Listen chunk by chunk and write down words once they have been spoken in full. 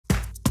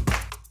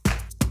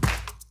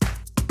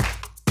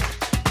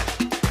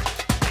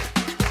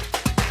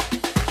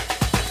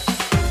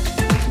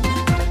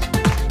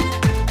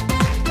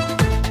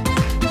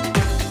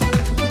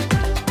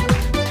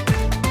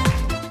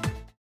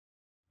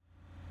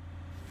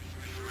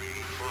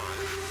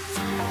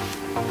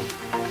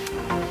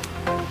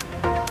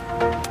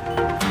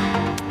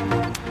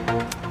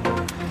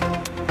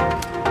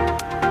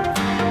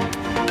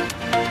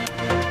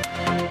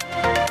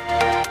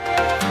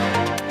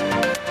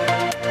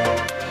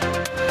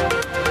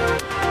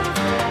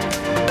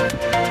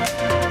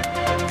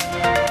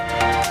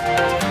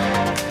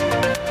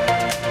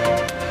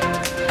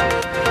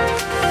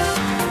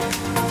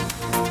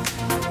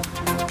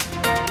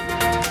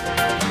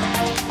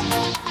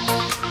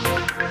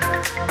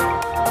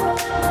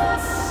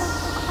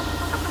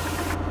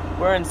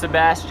We're in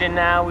Sebastian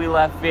now. We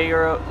left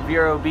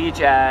Vero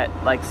Beach at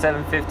like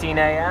 7:15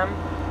 a.m.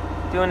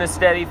 Doing a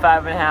steady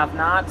 5.5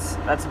 knots.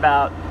 That's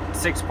about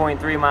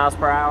 6.3 miles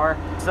per hour.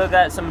 Still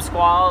got some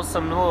squalls,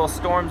 some little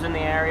storms in the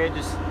area,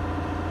 just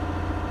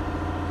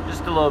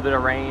a little bit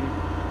of rain.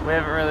 We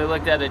haven't really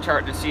looked at a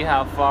chart to see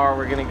how far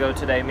we're gonna go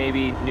today.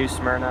 Maybe New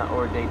Smyrna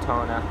or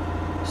Daytona.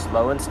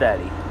 Slow and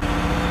steady.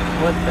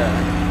 What the?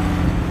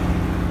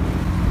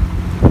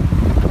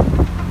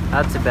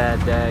 That's a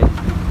bad day.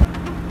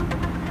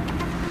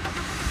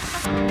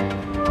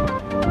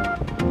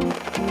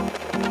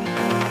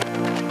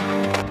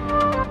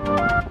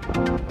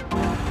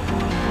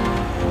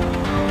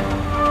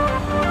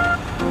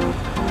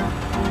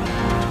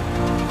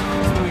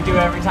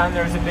 Every time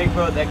there's a big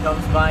boat that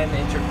comes by in the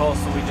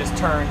intracoastal, we just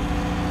turn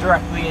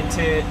directly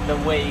into the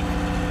wake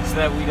so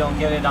that we don't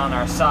get it on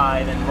our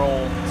side and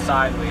roll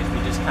sideways. We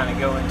just kind of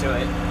go into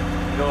it,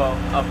 go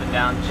up and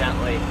down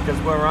gently. Because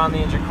when we're on the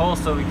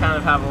intracoastal, we kind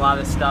of have a lot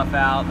of stuff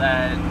out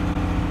that,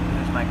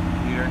 there's my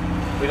computer,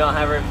 we don't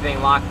have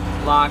everything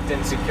locked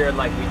and secured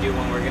like we do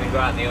when we're going to go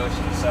out in the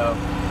ocean. So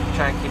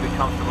try and keep it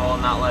comfortable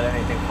and not let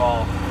anything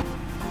fall.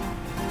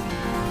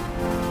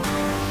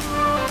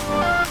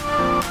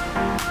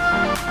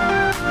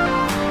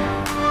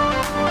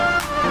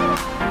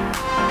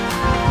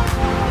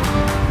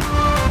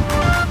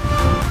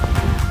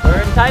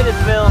 We're in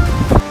Titusville.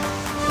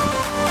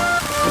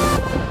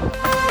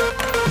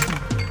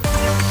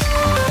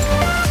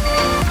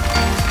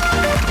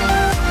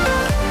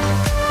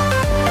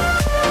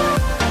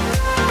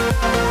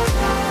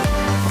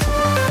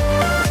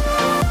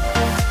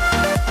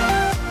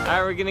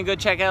 Alright, we're gonna go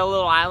check out a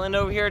little island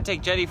over here,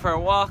 take Jetty for a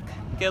walk,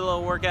 get a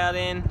little workout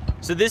in.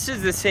 So this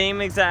is the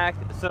same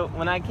exact, so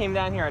when I came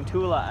down here on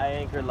Tula, I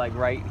anchored like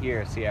right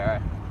here,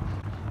 Sierra.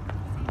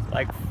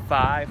 Like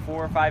 4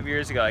 or 5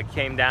 years ago, I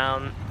came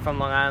down from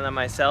Long Island on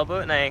my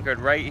sailboat and I anchored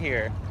right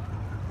here.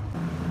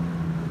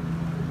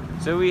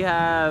 So we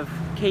have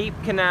Cape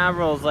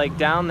Canaveral's like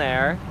down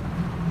there.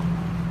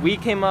 We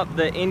came up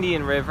the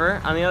Indian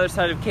River. On the other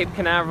side of Cape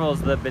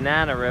Canaveral's the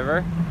Banana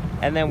River.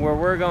 And then where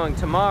we're going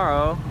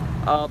tomorrow,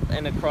 up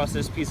and across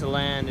this piece of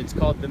land, it's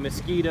called the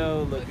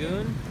Mosquito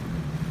Lagoon.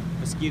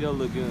 Mosquito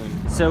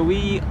Lagoon. So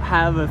we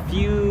have a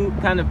few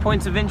kind of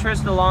points of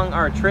interest along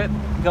our trip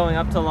going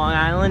up to Long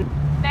Island.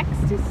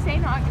 Next to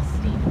St.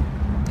 Augustine.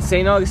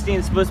 St. Augustine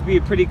is supposed to be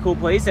a pretty cool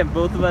place, and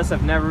both of us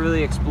have never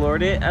really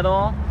explored it at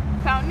all.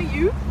 Fountain of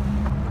Youth,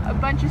 a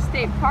bunch of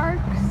state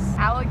parks,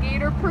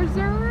 alligator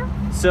preserve.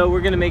 So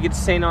we're gonna make it to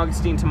St.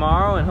 Augustine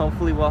tomorrow, and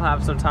hopefully we'll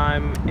have some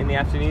time in the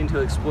afternoon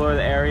to explore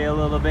the area a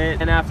little bit.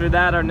 And after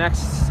that, our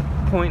next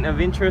point of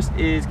interest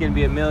is gonna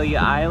be Amelia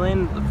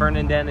Island, the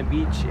Fernandina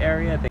Beach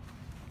area.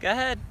 Go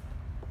ahead.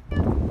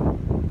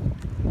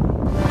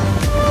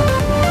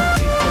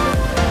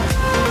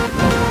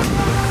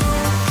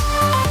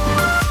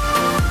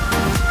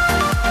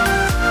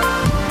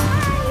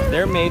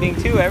 They're mating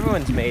too,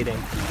 everyone's mating.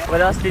 What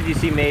else did you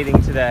see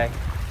mating today?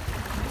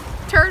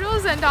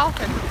 Turtles and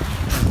dolphins.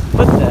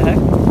 What the heck?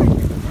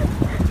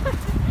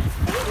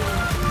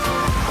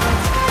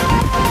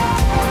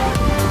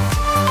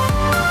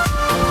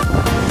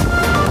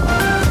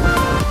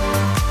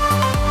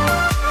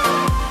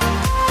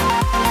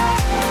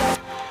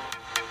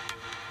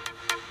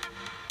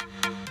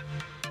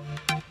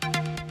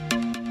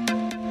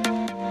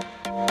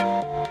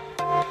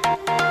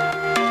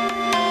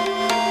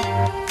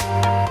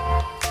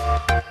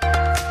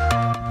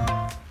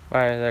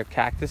 Why are there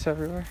cactus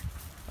everywhere?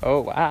 Oh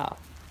wow.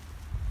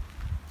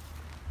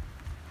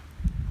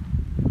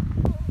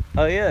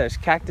 Oh yeah, there's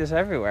cactus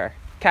everywhere.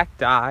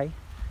 Cacti.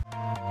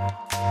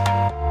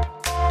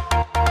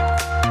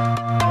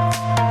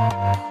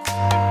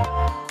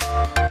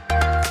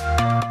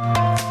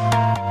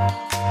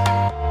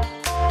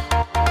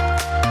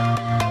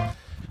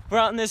 We're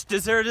on this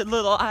deserted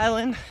little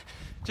island,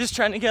 just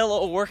trying to get a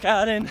little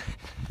workout in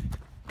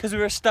because we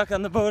were stuck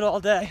on the boat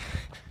all day.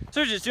 So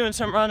we're just doing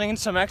some running and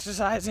some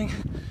exercising.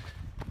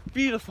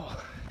 Beautiful.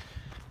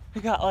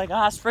 We got like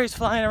ospreys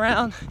flying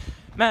around,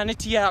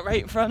 manatee out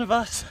right in front of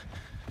us.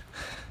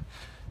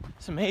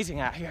 It's amazing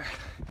out here.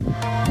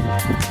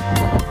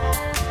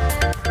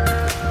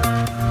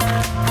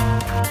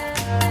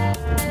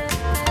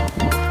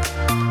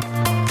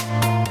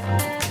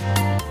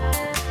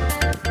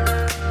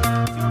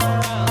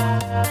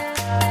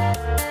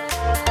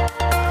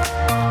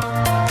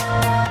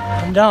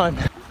 I'm done.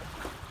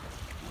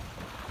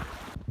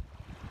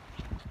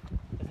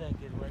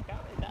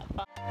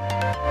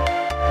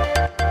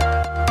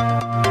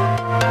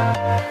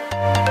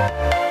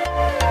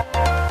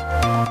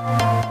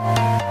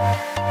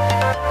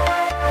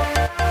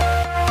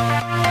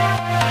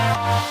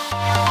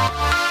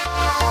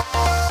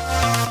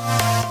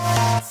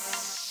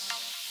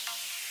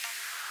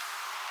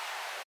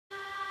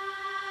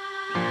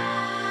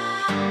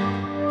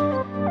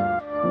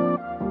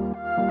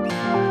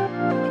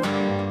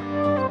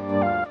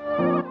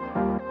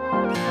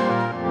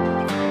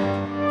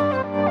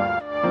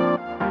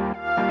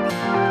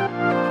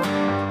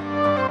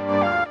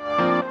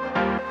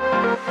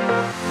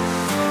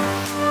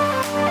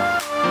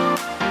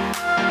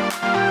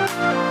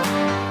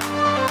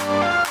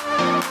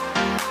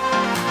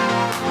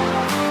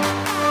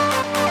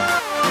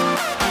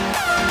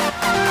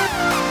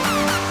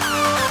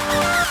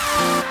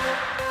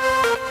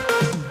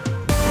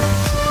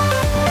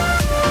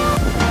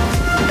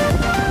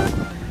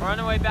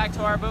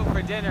 our boat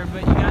for dinner,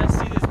 but you gotta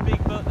see this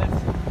big boat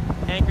that's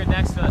anchored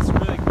next to us. It's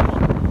really cool.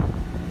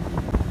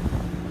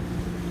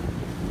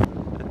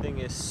 That thing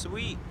is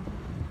sweet.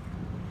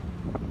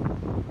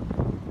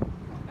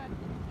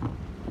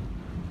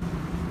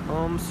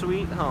 Home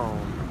sweet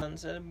home.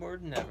 Sunset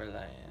aboard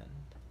Neverland.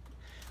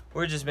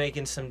 We're just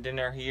making some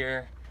dinner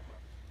here.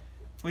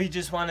 We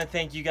just want to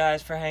thank you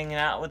guys for hanging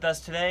out with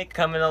us today,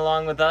 coming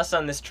along with us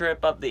on this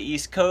trip up the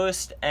East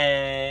Coast.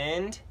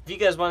 And if you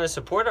guys want to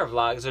support our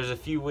vlogs, there's a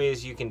few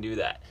ways you can do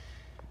that.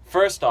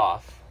 First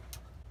off,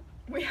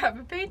 we have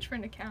a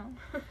Patreon account.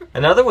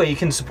 Another way you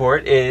can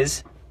support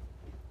is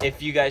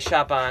if you guys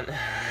shop on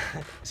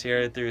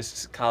Sierra threw a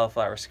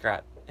cauliflower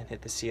scrap and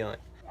hit the ceiling.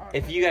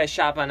 If you guys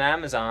shop on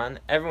Amazon,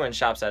 everyone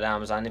shops at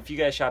Amazon. If you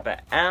guys shop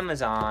at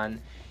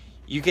Amazon,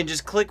 you can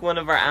just click one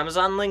of our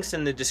Amazon links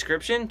in the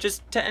description,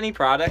 just to any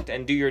product,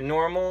 and do your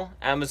normal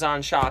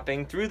Amazon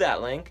shopping through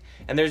that link.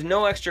 And there's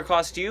no extra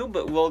cost to you,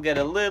 but we'll get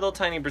a little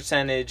tiny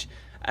percentage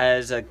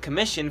as a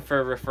commission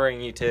for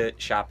referring you to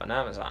shop on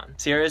Amazon.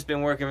 Sierra's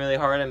been working really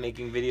hard on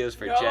making videos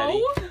for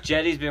Jetty.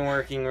 Jetty's been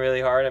working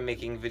really hard on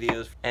making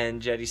videos, and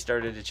Jetty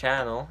started a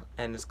channel,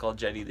 and it's called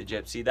Jetty the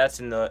Gypsy. That's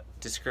in the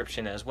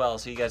description as well,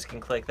 so you guys can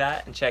click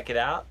that and check it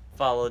out.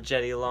 Follow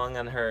Jetty along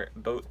on her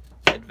boat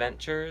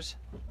adventures.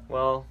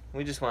 Well,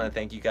 we just want to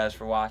thank you guys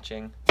for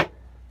watching,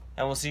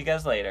 and we'll see you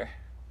guys later.